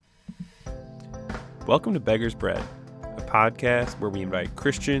Welcome to Beggar's Bread, a podcast where we invite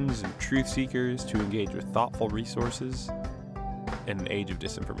Christians and truth seekers to engage with thoughtful resources in an age of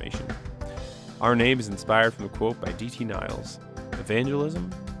disinformation. Our name is inspired from the quote by D.T. Niles: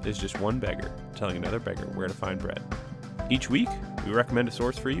 "Evangelism is just one beggar telling another beggar where to find bread." Each week, we recommend a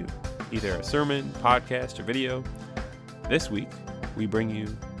source for you, either a sermon, podcast, or video. This week, we bring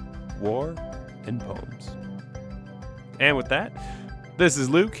you War and Poems. And with that, this is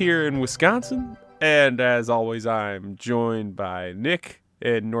Luke here in Wisconsin. And as always, I'm joined by Nick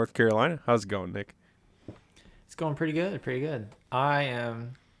in North Carolina. How's it going, Nick? It's going pretty good. I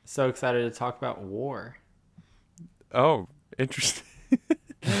am so excited to talk about war. Oh, interesting.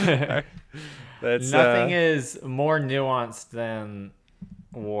 Nothing is more nuanced than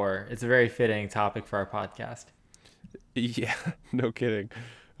war. It's a very fitting topic for our podcast. Yeah, no kidding.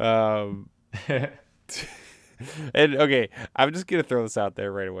 And okay, I'm just going to throw this out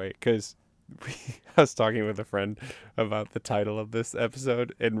there right away because I was talking with a friend about the title of this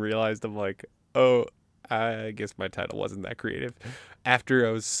episode and realized I'm like, oh, I guess my title wasn't that creative after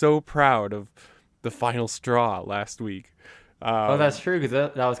I was so proud of the final straw last week. Oh, that's true, because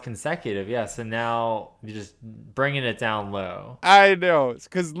that was consecutive. Yeah, so now you're just bringing it down low. I know. It's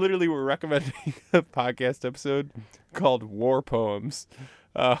because literally we're recommending a podcast episode called War Poems.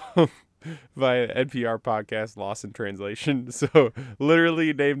 By an NPR podcast, Lost in Translation. So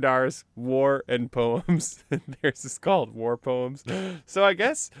literally named ours War and Poems, and theirs is called War Poems. So I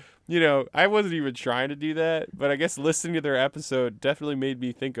guess, I wasn't even trying to do that, but I guess listening to their episode definitely made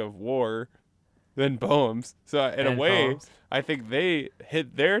me think of war than poems. So in a way, poems. I think they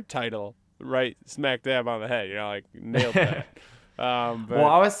hit their title right smack dab on the head, nailed that. Well,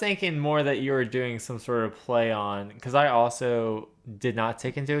 I was thinking more that you were doing some sort of play on, because I also did not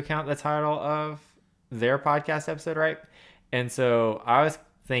take into account the title of their podcast episode, right? And so I was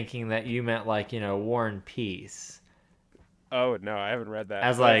thinking that you meant War and Peace. Oh, no, I haven't read that.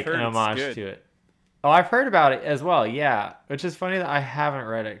 As an homage to it. Oh, I've heard about it as well, yeah. Which is funny that I haven't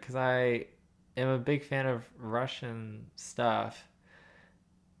read it, because I am a big fan of Russian stuff.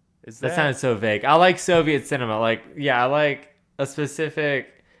 That sounded so vague. I like Soviet cinema. I like a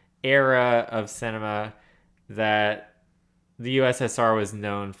specific era of cinema that the USSR was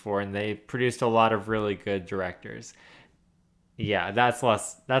known for, and they produced a lot of really good directors. Yeah, that's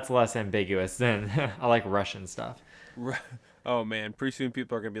less ambiguous than I like Russian stuff. Oh man, pretty soon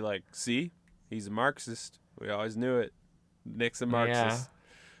people are gonna be like, "See, he's a Marxist. We always knew it. Nick's a Marxist."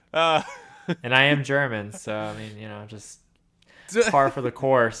 Yeah. And I am German, so I mean, just par for the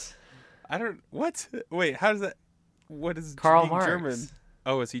course. I don't. What? Wait, how does that? What is Karl Marx? German?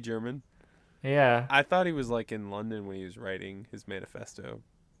 Oh, is he German? Yeah. I thought he was in London when he was writing his manifesto,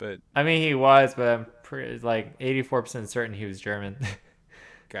 but I mean he was, but I'm pretty 84% certain he was German.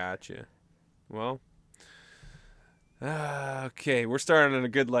 Gotcha. Well, okay, we're starting on a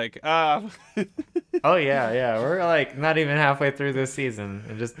good Oh yeah, we're not even halfway through this season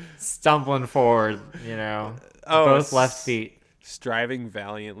and just stumbling forward, both left feet, striving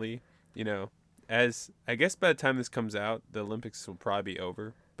valiantly, as I guess by the time this comes out, the Olympics will probably be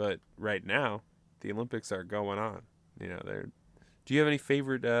over. But right now, the Olympics are going on. Do you have any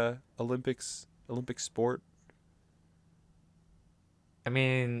favorite Olympic sport? I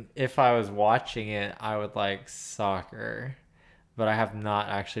mean, if I was watching it, I would like soccer, but I have not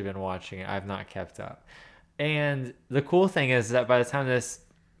actually been watching it. I've not kept up. And the cool thing is that by the time this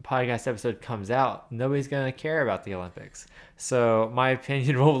podcast episode comes out, nobody's going to care about the Olympics. So my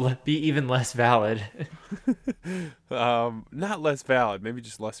opinion will be even less valid. Not less valid, maybe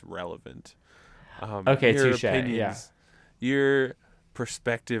just less relevant. Okay, touche. Yeah. Your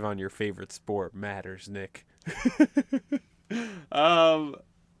perspective on your favorite sport matters, Nick.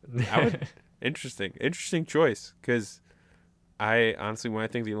 Interesting choice, because I honestly, when I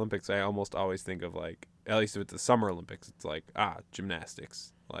think of the Olympics, I almost always think of at least if it's the Summer Olympics, it's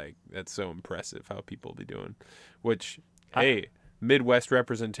gymnastics. That's so impressive how people be doing. Which, hey, Midwest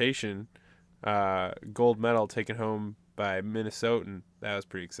representation, gold medal taken home by Minnesotan. That was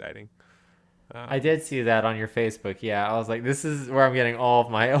pretty exciting. I did see that on your Facebook. Yeah, I was like, this is where I'm getting all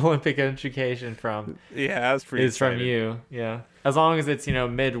of my Olympic education from. Yeah, that was pretty exciting. From you. Yeah. As long as it's,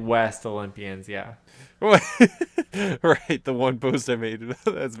 Midwest Olympians. Yeah. Right. The one post I made.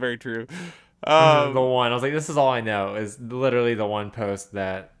 That's very true. The one. I was like, this is all I know is literally the one post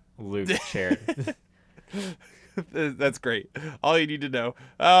that Luke shared. That's great. All you need to know.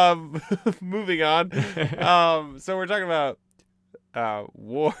 Moving on. So we're talking about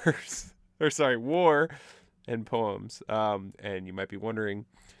war and poems. And you might be wondering,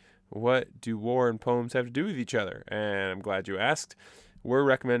 what do war and poems have to do with each other? And I'm glad you asked. We're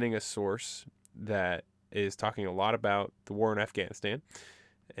recommending a source that is talking a lot about the war in Afghanistan.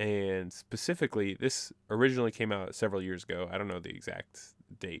 And specifically, this originally came out several years ago. I don't know the exact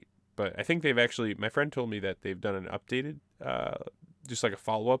date, but I think they've actually, my friend told me that they've done an updated, just like a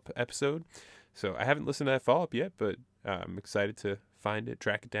follow-up episode. So I haven't listened to that follow-up yet, but I'm excited to find it,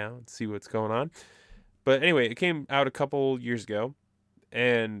 track it down, see what's going on. But anyway, it came out a couple years ago,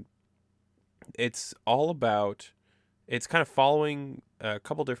 and it's all about, it's kind of following a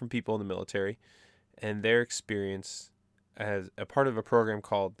couple different people in the military and their experience as a part of a program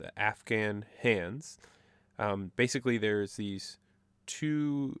called the Afghan Hands. Basically, there's these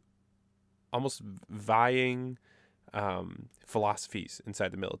two almost vying philosophies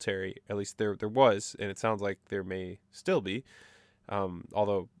inside the military. At least there was, and it sounds like there may still be.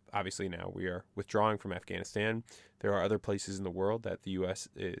 Although obviously now we are withdrawing from Afghanistan. There are other places in the world that the U.S.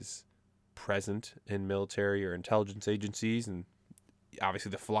 is present in military or intelligence agencies, and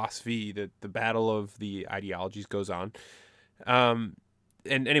obviously the philosophy, the battle of the ideologies goes on. And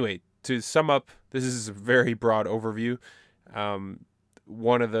anyway, to sum up, this is a very broad overview.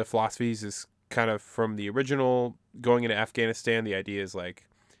 One of the philosophies is kind of from the original going into Afghanistan. The idea is like,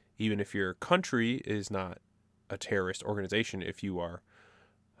 even if your country is not a terrorist organization, if you are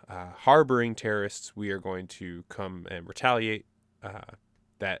harboring terrorists, we are going to come and retaliate.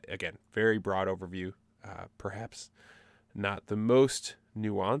 That, again, very broad overview, perhaps not the most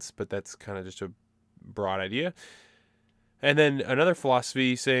nuanced, but that's kind of just a broad idea. And then another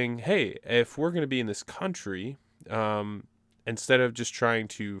philosophy saying, hey, if we're going to be in this country, instead of just trying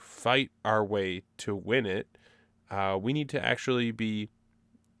to fight our way to win it, we need to actually be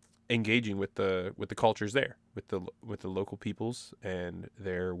engaging with the cultures there, with the local peoples and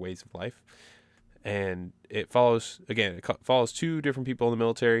their ways of life. And it follows two different people in the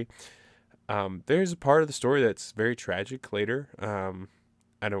military. There's a part of the story that's very tragic later.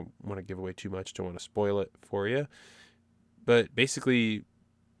 I don't want to give away too much. Don't want to spoil it for you. But basically,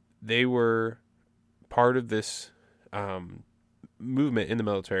 they were part of this movement in the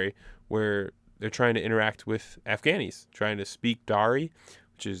military where they're trying to interact with Afghanis, trying to speak Dari,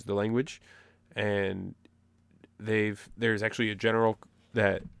 which is the language. And there's actually a general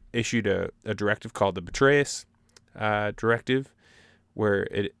that issued a directive called the Petraeus Directive, where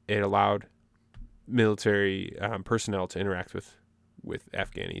it allowed military personnel to interact with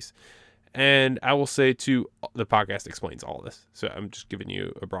Afghanis. And I will say, too, the podcast explains all of this. So I'm just giving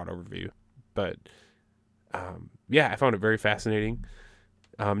you a broad overview. But, I found it very fascinating.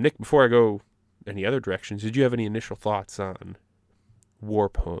 Nick, before I go any other directions, did you have any initial thoughts on war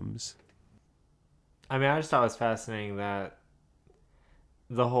poems? I mean, I just thought it was fascinating that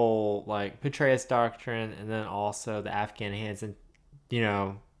the whole, like, Petraeus Doctrine and then also the Afghan Hands, and,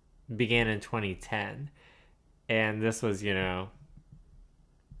 began in 2010. And this was, 9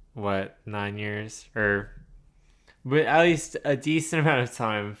 years? But at least a decent amount of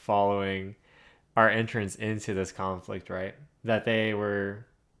time following our entrance into this conflict, right? That they were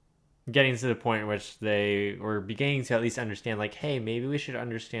getting to the point in which they were beginning to at least understand, like, hey, maybe we should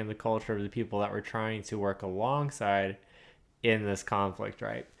understand the culture of the people that we're trying to work alongside in this conflict,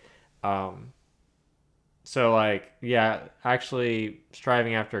 right? So, like, yeah, actually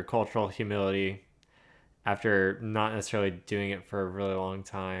striving after cultural humility after not necessarily doing it for a really long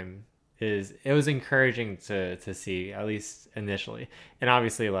time it was encouraging to see, at least initially. And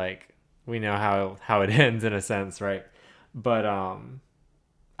obviously, like, we know how it ends in a sense, right? But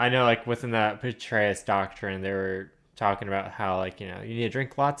I know, like, within that Petraeus Doctrine, they were talking about how, like, you need to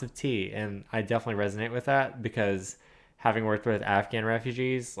drink lots of tea. And I definitely resonate with that because having worked with Afghan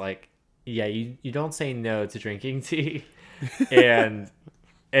refugees, like, yeah, you don't say no to drinking tea. And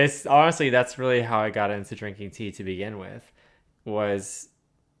it's honestly, that's really how I got into drinking tea to begin with, was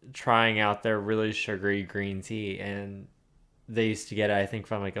trying out their really sugary green tea. And they used to get it, I think,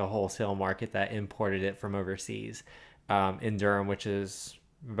 from like a wholesale market that imported it from overseas, in Durham, which is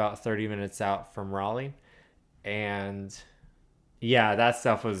about 30 minutes out from Raleigh. And yeah, that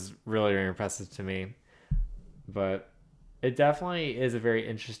stuff was really, really impressive to me. But it definitely is a very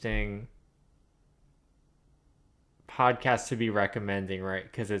interesting podcast to be recommending, right?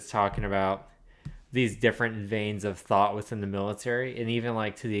 Because it's talking about these different veins of thought within the military, and even,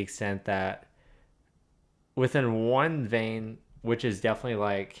 like, to the extent that within one vein, which is definitely,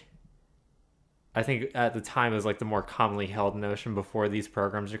 like, I think at the time it was like the more commonly held notion before these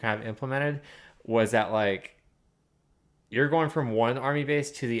programs are kind of implemented, was that, like, you're going from one army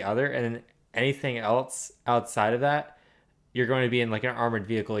base to the other, and anything else outside of that, you're going to be in, like, an armored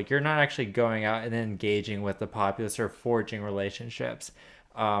vehicle. Like, you're not actually going out and engaging with the populace or forging relationships.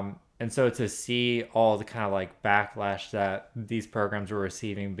 And so to see all the kind of, like, backlash that these programs were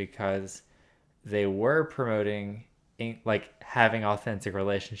receiving because they were promoting like having authentic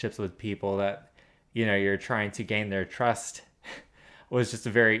relationships with people that, you know, you're trying to gain their trust was just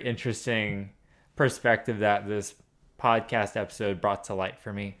a very interesting perspective that this podcast episode brought to light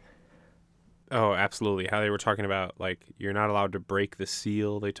for me. Oh, absolutely. How they were talking about, like, you're not allowed to break the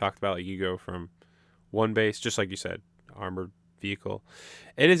seal. They talked about, like, you go from one base, just like you said, armored vehicle.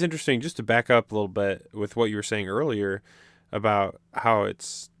 It is interesting, just to back up a little bit with what you were saying earlier about how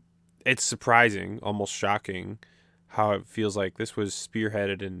it's surprising, almost shocking, how it feels like this was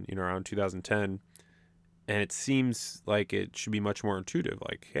spearheaded in, you know, around 2010. And it seems like it should be much more intuitive.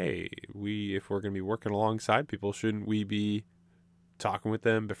 Like, hey, if we're going to be working alongside people, shouldn't we be talking with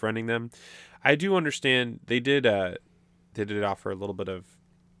them, befriending them? I do understand they did offer a little bit of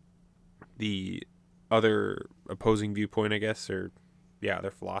the other opposing viewpoint, I guess, or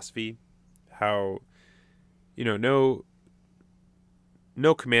their philosophy. How, you know,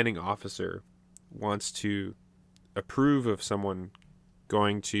 no commanding officer wants to approve of someone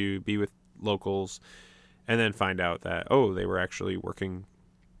going to be with locals and then find out that, oh, they were actually working,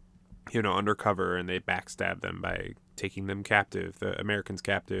 you know, undercover, and they backstabbed them by taking them captive, the Americans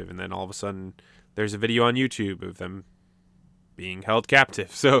captive, and then all of a sudden there's a video on YouTube of them being held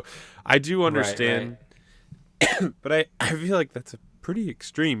captive. So I do understand, right. But I feel like that's a pretty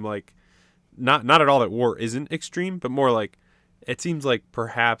extreme, like, not at all that war isn't extreme, but more like it seems like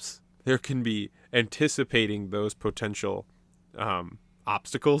perhaps there can be anticipating those potential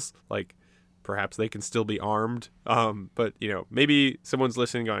obstacles, like perhaps they can still be armed. But, you know, maybe someone's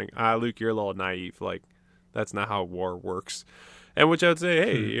listening going, Luke, you're a little naive. Like, that's not how war works. And which I would say,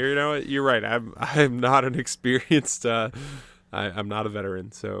 hey, you know what? You're right. I'm not an experienced, I'm not a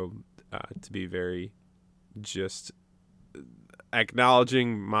veteran. So to be very just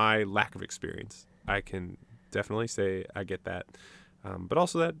acknowledging my lack of experience, I can definitely say I get that. But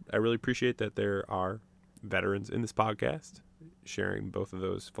also that I really appreciate that there are veterans in this podcast sharing both of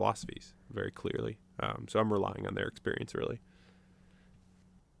those philosophies very clearly. So I'm relying on their experience, really.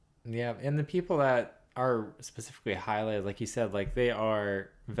 Yeah, and the people that are specifically highlighted, like you said, like they are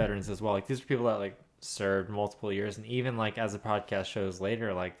veterans as well. Like these are people that like served multiple years, and even like as the podcast shows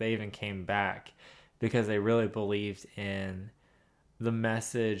later, like they even came back because they really believed in the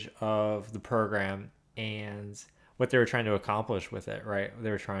message of the program and what they were trying to accomplish with it, right?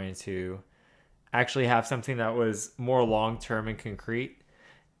 They were trying to actually have something that was more long-term and concrete,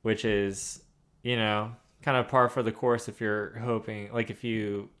 which is, you know, kind of par for the course if you're hoping, like if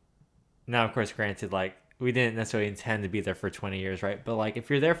you, now of course granted, like we didn't necessarily intend to be there for 20 years, right? But like if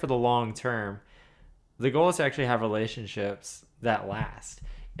you're there for the long term, the goal is to actually have relationships that last.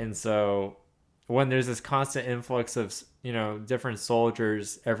 And so when there's this constant influx of, you know, different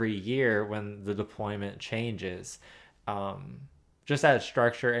soldiers every year when the deployment changes, just that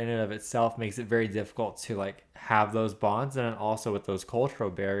structure in and of itself makes it very difficult to like have those bonds. And then also with those cultural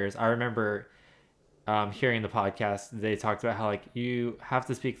barriers, I remember hearing the podcast, they talked about how like you have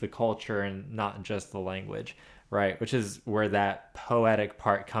to speak the culture and not just the language, right? Which is where that poetic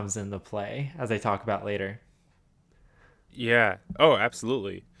part comes into play, as they talk about later. Yeah. Oh,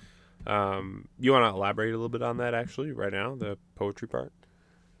 absolutely. You want to elaborate a little bit on that actually right now, the poetry part?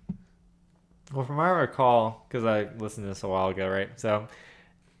 Well, from what I recall, because I listened to this a while ago, right? So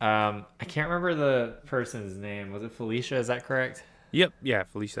I can't remember the person's name. Was it Felicia? Is that correct? Yep. Yeah,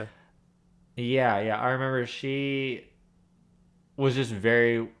 Felicia. Yeah. I remember she was just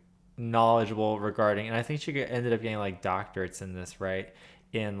very knowledgeable regarding, and I think she ended up getting like doctorates in this, right?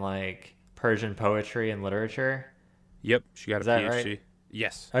 In like Persian poetry and literature. Yep, she got a PhD. Right?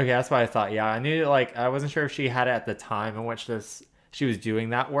 Yes. Okay, that's what I thought. Yeah, I knew, like, I wasn't sure if she had it at the time in which she was doing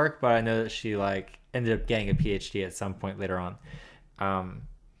that work, but I know that she like ended up getting a PhD at some point later on.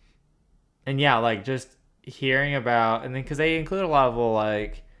 And yeah, like just hearing about, and then because they include a lot of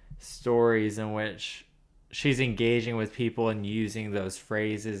like stories in which she's engaging with people and using those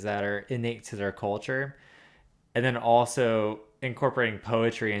phrases that are innate to their culture, and then also incorporating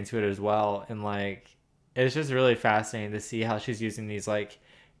poetry into it as well. And like it's just really fascinating to see how she's using these like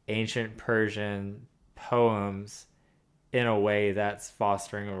ancient Persian poems in a way that's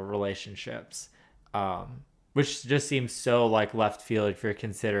fostering relationships, which just seems so like left field if you're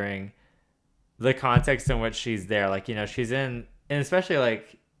considering the context in which she's there. Like, you know, she's in, and especially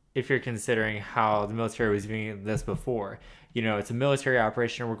like if you're considering how the military was viewing this before, you know, it's a military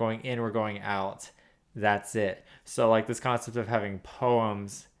operation. We're going in, we're going out. That's it. So like this concept of having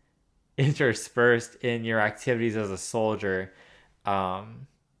poems interspersed in your activities as a soldier,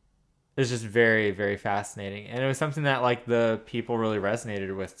 is just very, very fascinating. And it was something that like the people really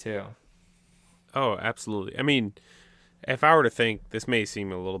resonated with too. Oh, absolutely. I mean, if I were to think, this may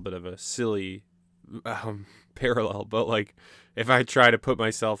seem a little bit of a silly parallel, but like if I try to put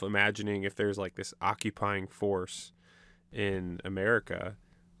myself imagining if there's like this occupying force in America,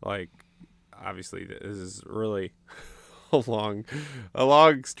 like obviously this is really a long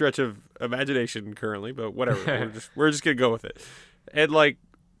stretch of imagination currently, but whatever. we're just gonna go with it. And like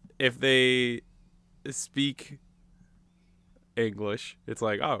if they speak English, it's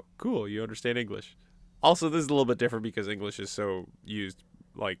like, oh, cool, you understand English. Also, this is a little bit different because English is so used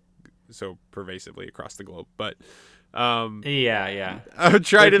like so pervasively across the globe. But yeah. I'm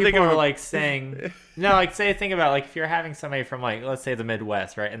trying to think of like saying no, like think about like if you're having somebody from like let's say the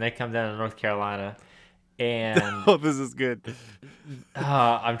Midwest, right, and they come down to North Carolina, and oh, this is good.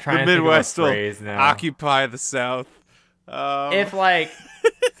 I'm trying the to Midwest think of a phrase now. Occupy the South. If like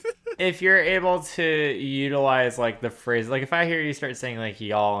if you're able to utilize like the phrase, like if I hear you start saying like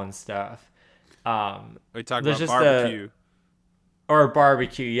y'all and stuff, we talk about barbecue. Or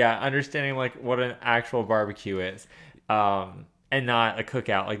barbecue, yeah. Understanding like what an actual barbecue is, and not a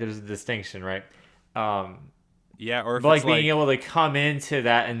cookout. Like there's a distinction, right? Yeah, or if but it's like being able to come into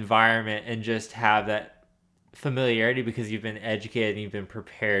that environment and just have that familiarity because you've been educated and you've been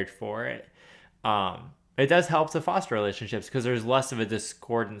prepared for it. It does help to foster relationships because there's less of a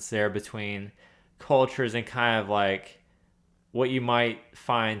discordance there between cultures and kind of like what you might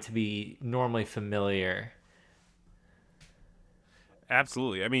find to be normally familiar.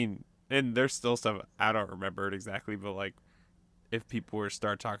 Absolutely. I mean, and there's still stuff I don't remember it exactly, but like if people were to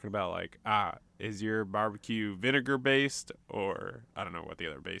start talking about like, is your barbecue vinegar based or I don't know what the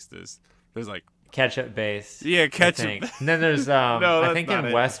other based is. There's like ketchup based. Yeah, ketchup. And then there's no, I think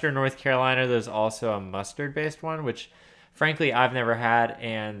in Western North Carolina there's also a mustard based one, which frankly I've never had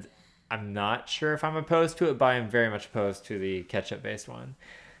and I'm not sure if I'm opposed to it, but I'm very much opposed to the ketchup based one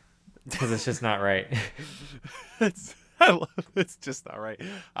because it's just not right. It's just not right.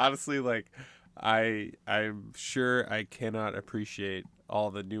 Honestly, like I'm sure I cannot appreciate all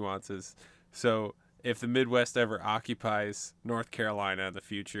the nuances. So if the Midwest ever occupies North Carolina in the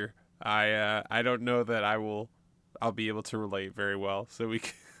future, I don't know that I'll be able to relate very well. So we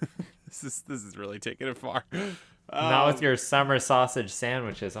can, this is really taking it far. Not with your summer sausage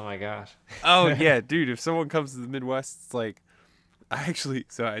sandwiches. Oh my gosh. Oh yeah, dude. If someone comes to the Midwest, it's like I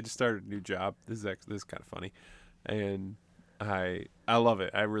just started a new job. This is kind of funny. And I love it.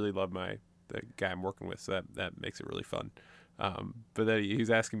 I really love the guy I'm working with, so that makes it really fun. But then he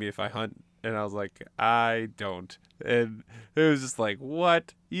was asking me if I hunt, and I was like, I don't. And it was just like,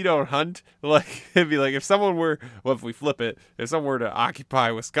 what? You don't hunt? Like it'd be like if we flip it, if someone were to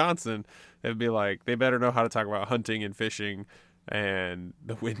occupy Wisconsin, it'd be like they better know how to talk about hunting and fishing and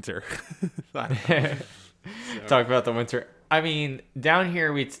the winter. Talk about the winter. I mean, down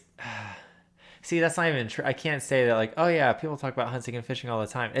here see, that's not even true. I can't say that like, oh yeah, people talk about hunting and fishing all the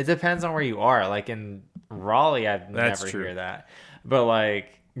time. It depends on where you are. Like in Raleigh, I'd never hear that. But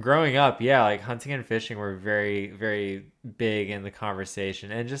like growing up, yeah, like hunting and fishing were very, very big in the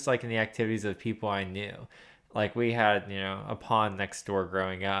conversation and just like in the activities of people I knew. Like we had, a pond next door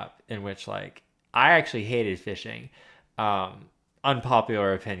growing up in which like I actually hated fishing.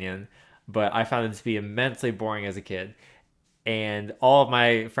 Unpopular opinion, but I found it to be immensely boring as a kid. And all of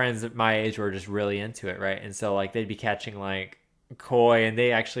my friends at my age were just really into it, right? And so like they'd be catching like koi, and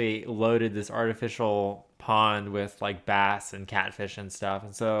they actually loaded this artificial pond with like bass and catfish and stuff.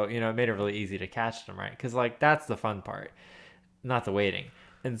 And so, it made it really easy to catch them, right? Because like that's the fun part, not the waiting.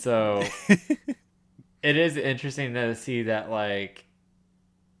 And so it is interesting to see that like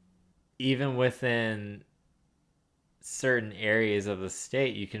even within certain areas of the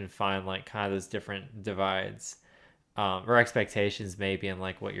state, you can find like kind of those different divides. Or expectations maybe in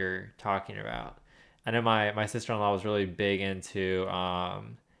like what you're talking about. I know my sister-in-law was really big into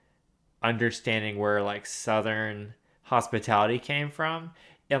understanding where like Southern hospitality came from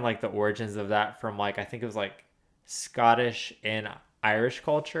and like the origins of that from like I think it was like Scottish and Irish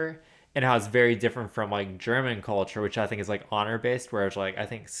culture and how it's very different from like German culture, which I think is like honor based, whereas like I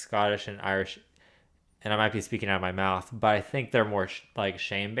think Scottish and Irish, and I might be speaking out of my mouth, but I think they're more like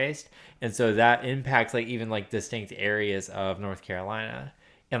shame based. And so that impacts like even like distinct areas of North Carolina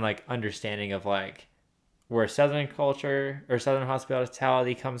and like understanding of like where Southern culture or Southern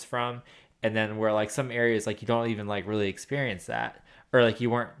hospitality comes from. And then where like some areas, like you don't even like really experience that, or like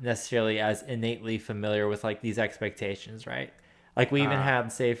you weren't necessarily as innately familiar with like these expectations, right? Like we even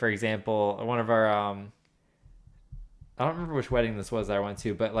had, say, for example, one of our, I don't remember which wedding this was that I went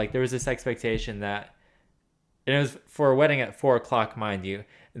to, but like there was this expectation that, and it was for a wedding at 4:00, mind you,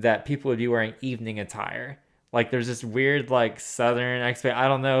 that people would be wearing evening attire. Like there's this weird like Southern I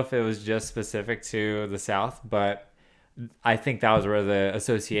don't know if it was just specific to the South, but I think that was where the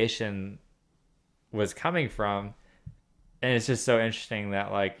association was coming from. And it's just so interesting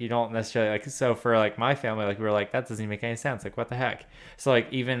that like you don't necessarily like, so for like my family, like we were like, that doesn't even make any sense, like what the heck. So like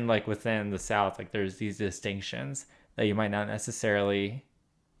even like within the South, like there's these distinctions that you might not necessarily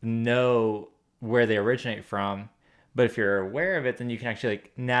know where they originate from, but if you're aware of it, then you can actually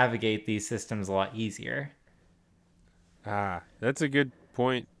like navigate these systems a lot easier. That's a good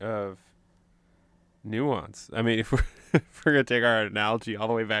point of nuance. I mean, if we're gonna take our analogy all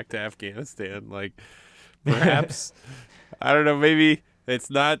the way back to Afghanistan, like perhaps I don't know, maybe it's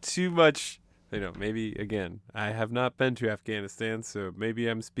not too much. Maybe again, I have not been to Afghanistan, so maybe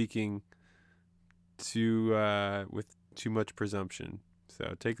I'm speaking too with too much presumption.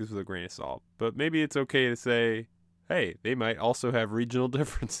 So take this with a grain of salt. But maybe it's okay to say, hey, they might also have regional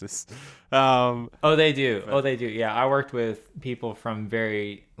differences. Oh, they do. Oh, they do. Yeah, I worked with people from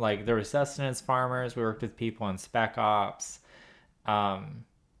very like there were sustenance farmers. We worked with people in spec ops. Um,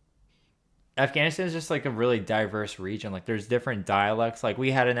 Afghanistan is just like a really diverse region. Like there's different dialects. Like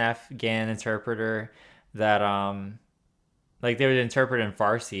we had an Afghan interpreter that like they would interpret in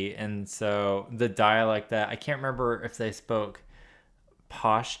Farsi, and so the dialect that I can't remember if they spoke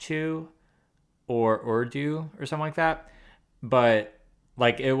Pashto or Urdu or something like that, but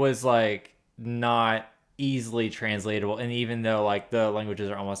like it was like not easily translatable. And even though like the languages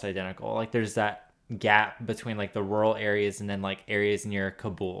are almost identical, like there's that gap between like the rural areas and then like areas near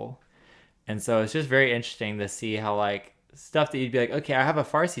Kabul. And so it's just very interesting to see how like stuff that you'd be like, okay, I have a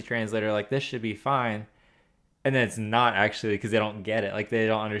Farsi translator, like this should be fine. And then it's not actually because they don't get it. Like they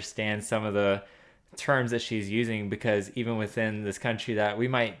don't understand some of the terms that she's using because even within this country that we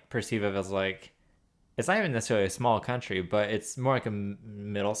might perceive of as like, it's not even necessarily a small country, but it's more like a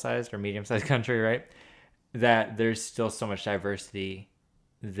middle-sized or medium-sized country, right? That there's still so much diversity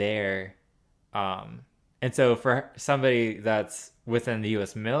there. And so for somebody that's within the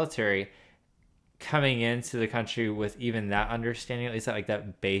U.S. military, coming into the country with even that understanding, at least like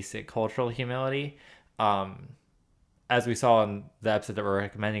that basic cultural humility, um, as we saw in the episode that we're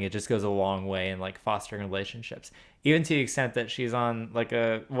recommending, it just goes a long way in like fostering relationships, even to the extent that she's on like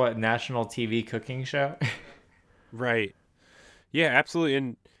a national TV cooking show. Right. Yeah, absolutely.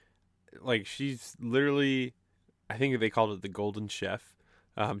 And like she's literally, I think they called it the Golden Chef.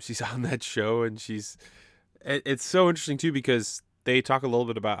 She's on that show, and it's so interesting too because they talk a little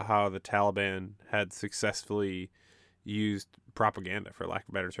bit about how the Taliban had successfully used propaganda, for lack of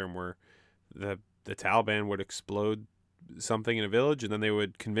a better term, where the Taliban would explode something in a village and then they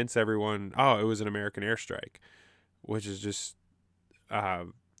would convince everyone, oh, it was an American airstrike, which is just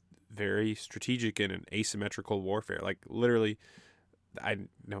very strategic in an asymmetrical warfare. Like literally, I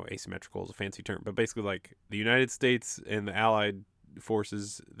know asymmetrical is a fancy term, but basically like the United States and the Allied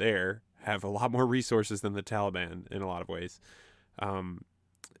forces there have a lot more resources than the Taliban in a lot of ways.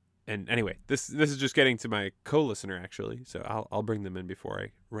 And anyway, this is just getting to my co-listener actually, so I'll bring them in before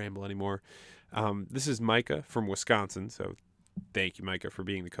I ramble anymore. This is Micah from Wisconsin, so thank you, Micah, for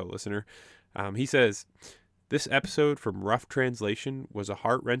being the co-listener. He says, this episode from Rough Translation was a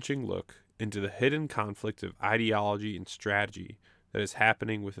heart-wrenching look into the hidden conflict of ideology and strategy that is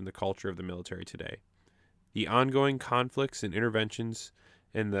happening within the culture of the military today. The ongoing conflicts and interventions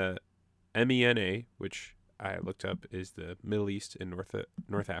in the MENA, which I looked up is the Middle East and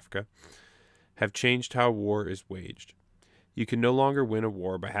North Africa, have changed how war is waged. You can no longer win a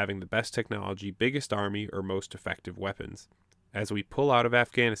war by having the best technology, biggest army, or most effective weapons. As we pull out of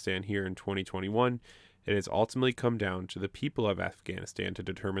Afghanistan here in 2021, it has ultimately come down to the people of Afghanistan to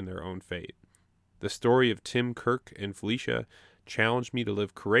determine their own fate. The story of Tim Kirk and Felicia challenged me to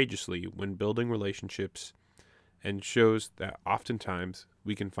live courageously when building relationships and shows that oftentimes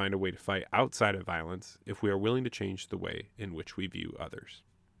we can find a way to fight outside of violence if we are willing to change the way in which we view others.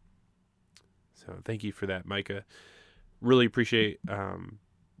 So thank you for that, Micah. Really appreciate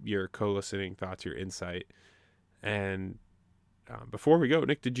your co-listening thoughts, your insight. And before we go,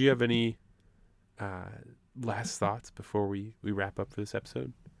 Nick, did you have any last thoughts before we wrap up for this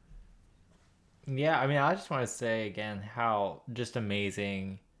episode? Yeah, I mean, I just want to say again how just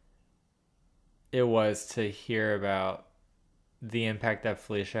amazing it was to hear about the impact that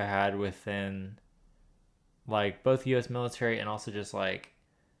Felicia had within like both US military and also just like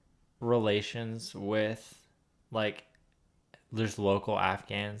relations with like there's local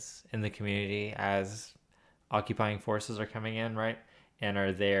Afghans in the community as occupying forces are coming in, right? And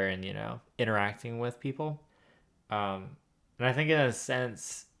are there and, you know, interacting with people. And I think in a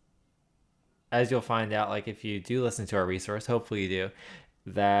sense, as you'll find out, like if you do listen to our resource, hopefully you do,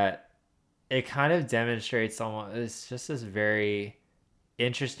 that it kind of demonstrates it's just this very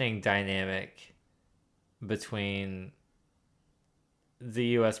interesting dynamic between the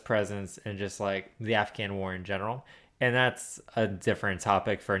U.S. presence and just like the Afghan war in general. And that's a different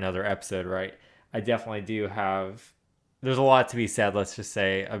topic for another episode, right? I definitely do have. There's a lot to be said, let's just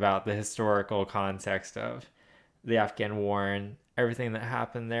say, about the historical context of the Afghan war and everything that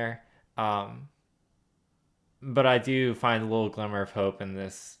happened there. But I do find a little glimmer of hope in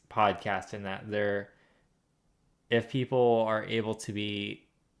this podcast in that if people are able to be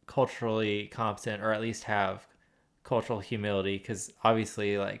culturally competent or at least have cultural humility, because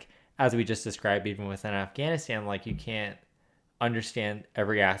obviously, like, as we just described, even within Afghanistan, like, you can't understand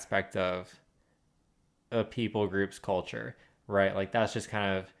every aspect of a people group's culture, right? Like, that's just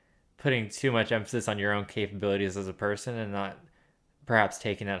kind of putting too much emphasis on your own capabilities as a person and not perhaps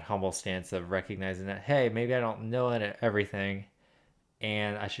taking that humble stance of recognizing that, hey, maybe I don't know everything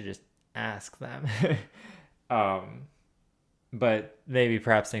and I should just ask them. But maybe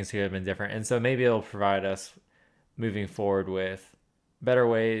perhaps things could have been different. And so maybe it'll provide us moving forward with better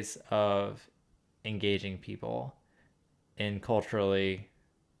ways of engaging people in culturally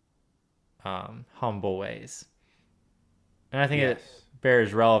humble ways. And I think it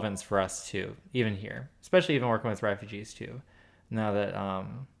bears relevance for us too, even here, especially even working with refugees too, now that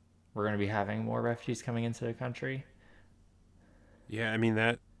we're going to be having more refugees coming into the country. Yeah, I mean,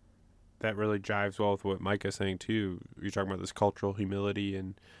 that really jives well with what Micah's saying too. You're talking about this cultural humility,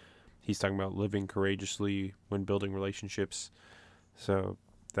 and he's talking about living courageously when building relationships. So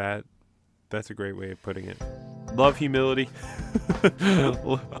that's a great way of putting it. Love humility.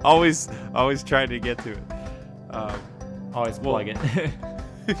 always trying to get to it. Always plug it.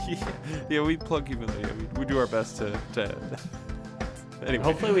 yeah, we plug humility. I mean, we do our best to anyway.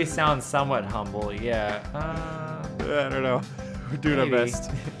 Hopefully we sound somewhat humble. Yeah. I don't know. We're doing our best.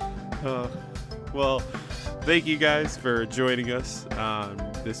 Well, thank you guys for joining us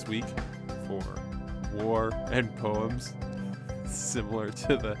this week for War and Poems. Similar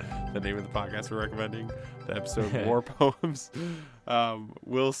to the name of the podcast we're recommending, the episode War Poems.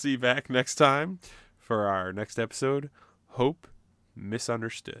 We'll see you back next time for our next episode, Hope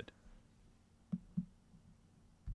Misunderstood.